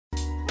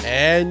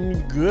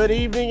And good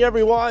evening,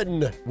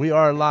 everyone. We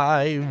are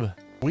live.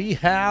 We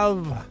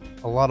have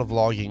a lot of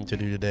logging to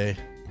do today.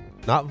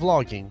 Not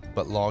vlogging,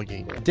 but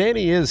logging.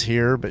 Danny is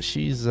here, but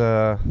she's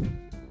So,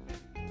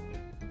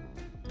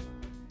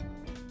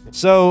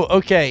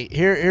 okay,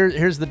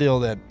 here's the deal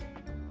then.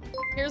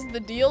 Here's the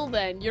deal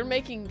then. You're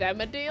making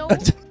them a deal?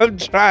 I'm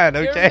trying,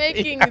 okay? You're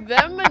making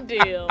them a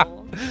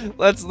deal.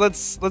 Let's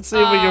see if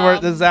we can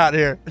work this out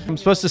here. I'm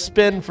supposed to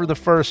spin for the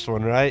first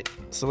one, right?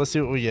 So let's see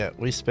what we get.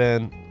 We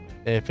spin.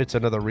 If it's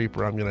another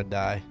Reaper, I'm gonna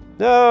die.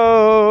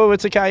 No,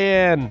 it's a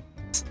Cayenne.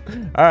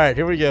 All right,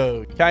 here we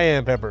go.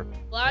 Cayenne pepper.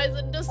 Lies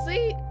and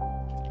deceit.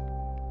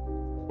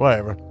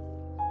 Whatever.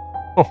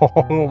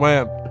 Oh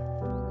man.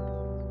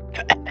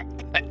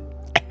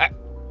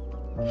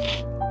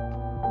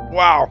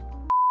 Wow.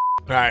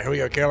 All right, here we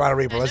go. Carolina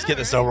Reaper. Let's get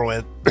this over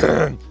with.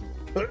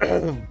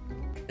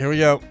 Here we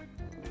go.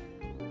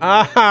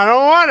 I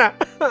don't wanna.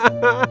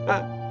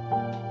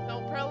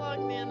 Don't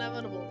prolong the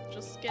inevitable.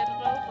 Just get it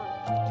over.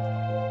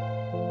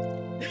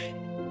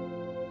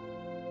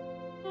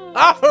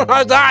 Oh,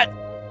 I died.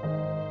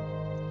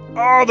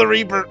 Oh, the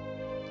Reaper.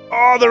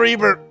 Oh, the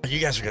Reaper. You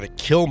guys are gonna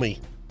kill me.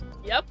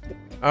 Yep.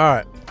 All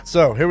right,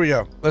 so here we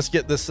go. Let's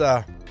get this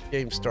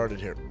game started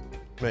here.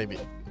 Maybe.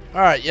 All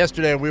right,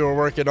 yesterday we were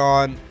working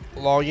on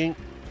logging,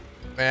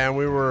 and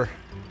we were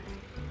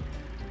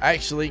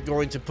actually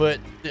going to put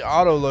the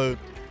auto load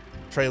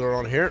trailer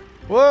on here.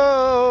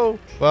 Whoa!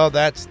 Well,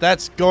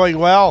 that's going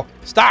well.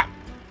 Stop!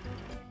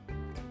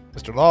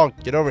 Mr. Log,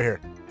 get over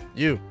here.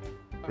 You.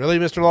 Really,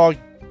 Mr. Log?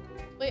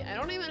 Wait, I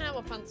don't even have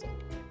a pencil.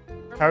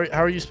 How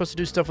are you supposed to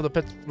do stuff with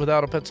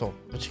without a pencil?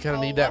 But you kind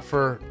of need that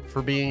for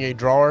being a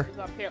drawer.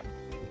 Up here.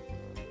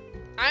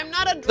 I'm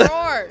not a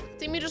drawer.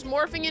 See me just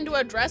morphing into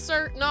a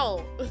dresser?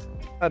 No.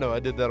 I know, I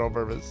did that on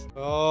purpose.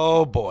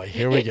 Oh boy,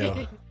 here we go.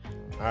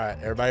 All right,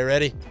 everybody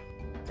ready?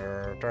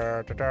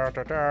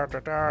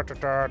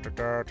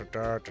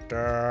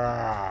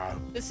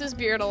 This is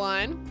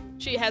Beardaline.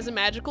 She has a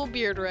magical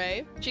beard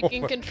ray. She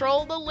can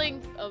control the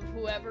length of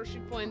whoever she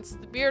points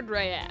the beard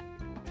ray at.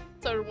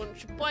 So when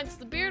she points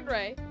the beard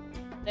ray,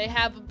 they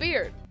have a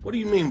beard. What do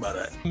you mean by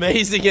that?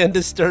 Amazing and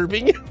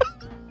disturbing.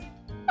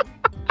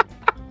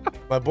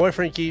 My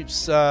boyfriend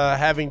keeps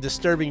having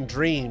disturbing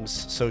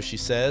dreams, so she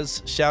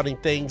says, shouting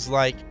things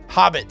like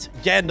Hobbit,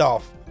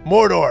 Gandalf,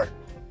 Mordor,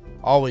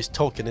 always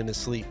Tolkien in his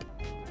sleep.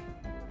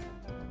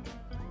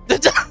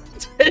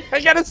 I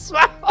gotta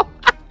smile.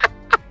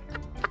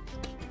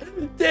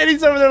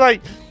 Danny's over there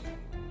like,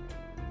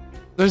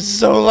 they're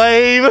so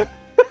lame.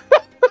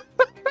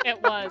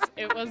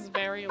 It was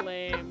very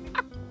lame.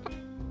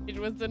 It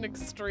was an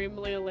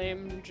extremely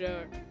lame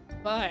joke,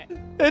 but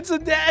it's a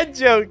dad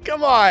joke,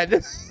 come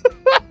on.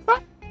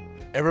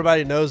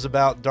 Everybody knows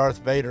about Darth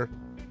Vader,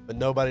 but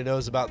nobody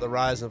knows about the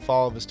rise and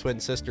fall of his twin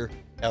sister,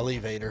 Ellie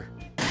Vader.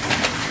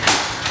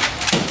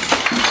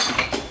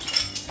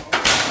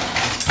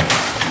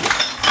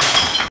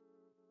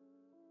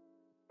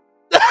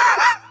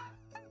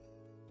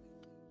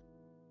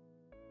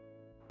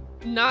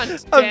 not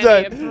I'm Danny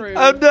done. approved.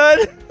 I'm done.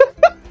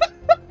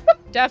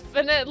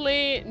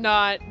 Definitely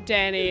not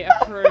Danny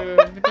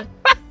approved.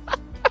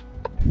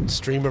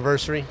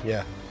 Streamiversary?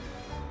 Yeah.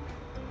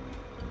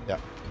 Yeah.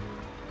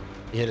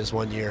 He hit his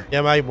 1 year.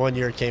 Yeah, my 1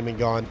 year came and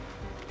gone.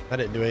 I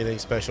didn't do anything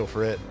special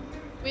for it.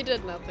 We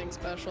did nothing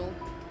special.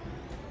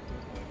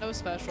 No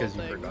special things.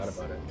 Because you forgot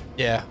about it.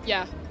 Yeah.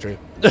 Yeah. True.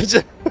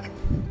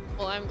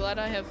 Well, I'm glad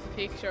I have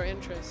piqued your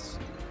interest.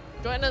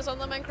 Join us on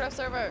the Minecraft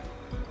server.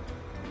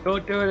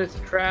 Don't do it, it's a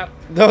trap.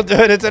 Don't do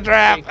it, it's a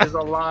trap. Cake is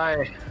a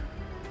lie.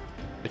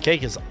 The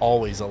cake is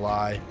always a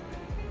lie.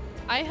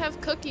 I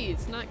have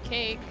cookies, not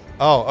cake.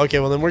 Oh, okay,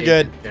 well then we're Cake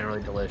good. is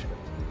generally delicious.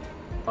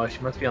 Oh, she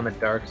must be on the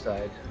dark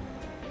side.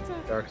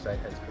 Dark side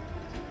has cookies.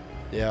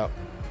 Yeah.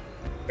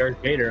 Darth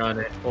Vader on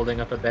it, holding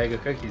up a bag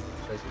of cookies.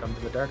 It says, "Come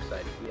to the dark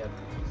side if you have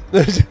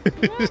cookies."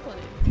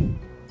 Exactly.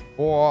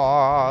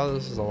 Wow,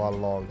 this is a lot of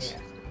logs.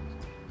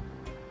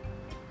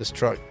 This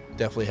truck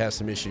definitely has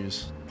some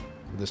issues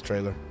with this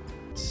trailer.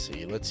 Let's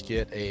see, let's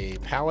get a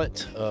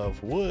pallet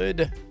of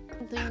wood.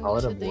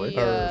 Pallet of wood?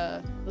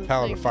 The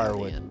Pallet of thing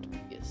firewood. at the end.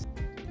 Yes.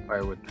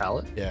 Firewood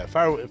pallet? Yeah,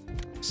 firewood.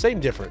 Same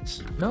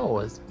difference. No,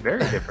 it's very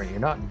different. You're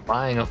not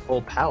buying a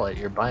full pallet,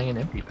 you're buying an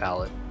empty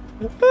pallet.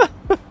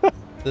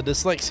 The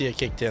dyslexia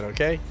kicked in,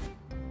 okay?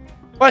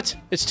 What?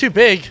 It's too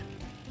big.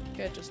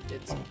 I just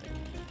did something.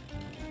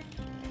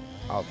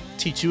 I'll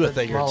teach you a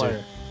thing or two.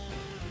 Smaller.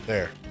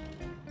 There.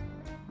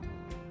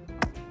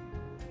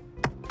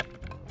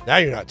 Now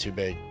you're not too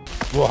big.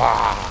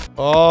 Wah.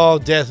 Oh,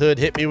 Death Hood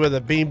hit me with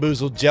a Bean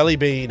Boozled jelly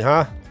bean,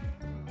 huh?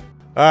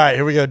 All right,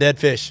 here we go. Dead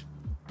fish.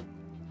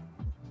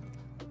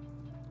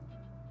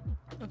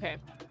 Okay.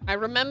 I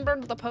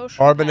remembered the potion.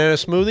 Strawberry banana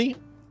smoothie,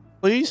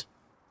 please.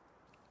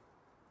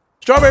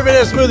 Strawberry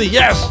banana smoothie,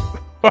 yes!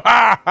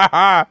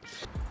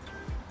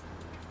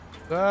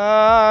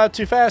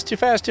 Too fast, too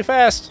fast, too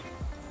fast.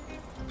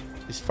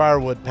 These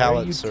firewood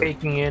pallets Why are you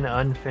taking in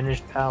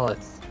unfinished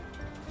pallets?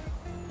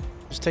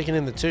 Just taking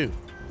in the two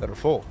that are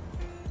full.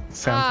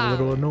 Sounds a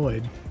little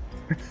annoyed.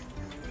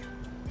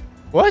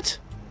 What?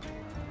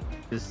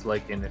 Just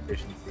like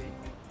inefficiency.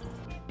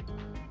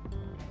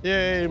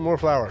 Yay, more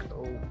flour.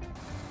 Oh.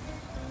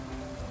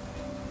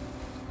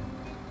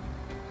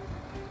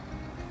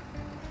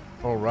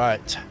 All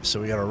right, so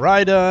we got a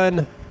rye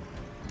done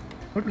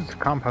What is the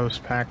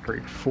compost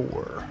factory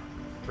for?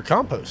 for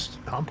compost.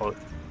 Compost.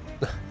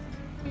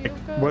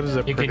 What does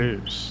it You can-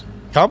 produce?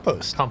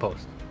 Compost.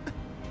 Compost.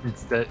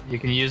 It's that you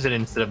can use it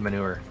instead of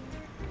manure.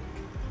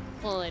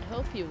 Well, I'd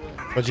hope you would.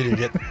 What'd you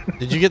do?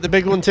 Did you get the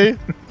big one too?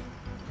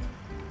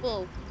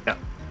 Well, Yeah.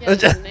 yeah,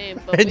 that's the name,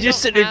 but And we you're don't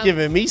sitting there have-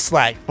 giving me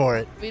slack for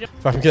it. We don't.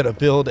 If I'm gonna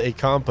build a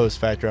compost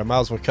factory, I might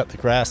as well cut the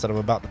grass that I'm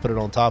about to put it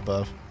on top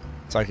of,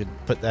 so I could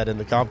put that in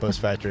the compost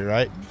factory,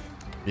 right?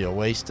 Be a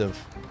waste of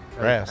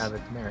grass. Have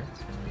its merits.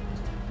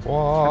 That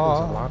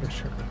was a lot of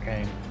sugar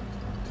cane.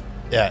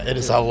 Yeah, it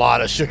is a lot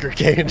of sugar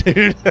cane,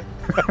 dude.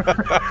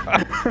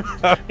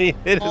 I mean,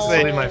 it is This Oh.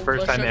 will be a. my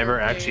first the time ever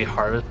sugar actually cane.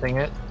 harvesting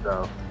it,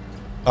 so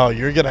Oh,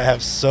 you're gonna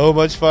have so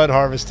much fun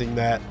harvesting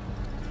that.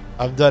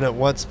 I've done it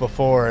once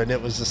before, and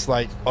it was just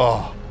like,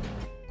 oh.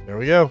 There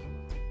we go.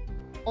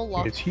 Oh,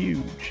 look. It's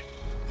huge.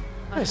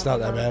 It's not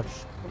that bad.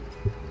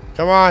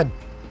 Come on.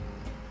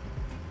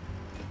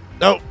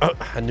 No,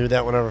 I knew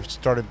that whenever I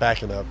started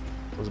backing up.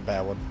 It was a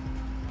bad one.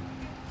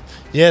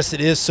 Yes, it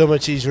is so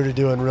much easier to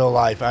do in real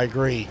life. I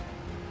agree.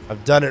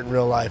 I've done it in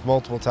real life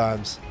multiple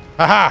times.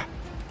 Haha!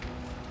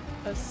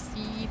 A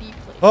seedy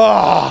place.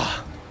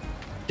 Oh!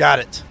 Got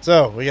it.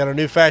 So, we got our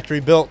new factory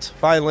built,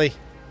 finally.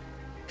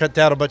 Cut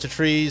down a bunch of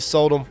trees,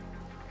 sold them,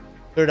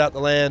 cleared out the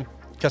land,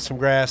 cut some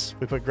grass.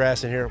 We put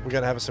grass in here. We're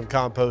going to have some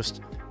compost.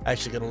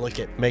 Actually going to look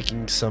at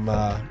making some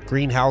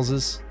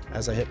greenhouses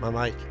as I hit my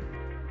mic.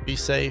 Be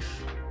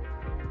safe.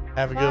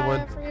 Have a good Bye, one.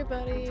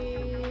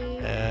 everybody.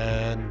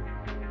 And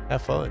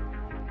have fun.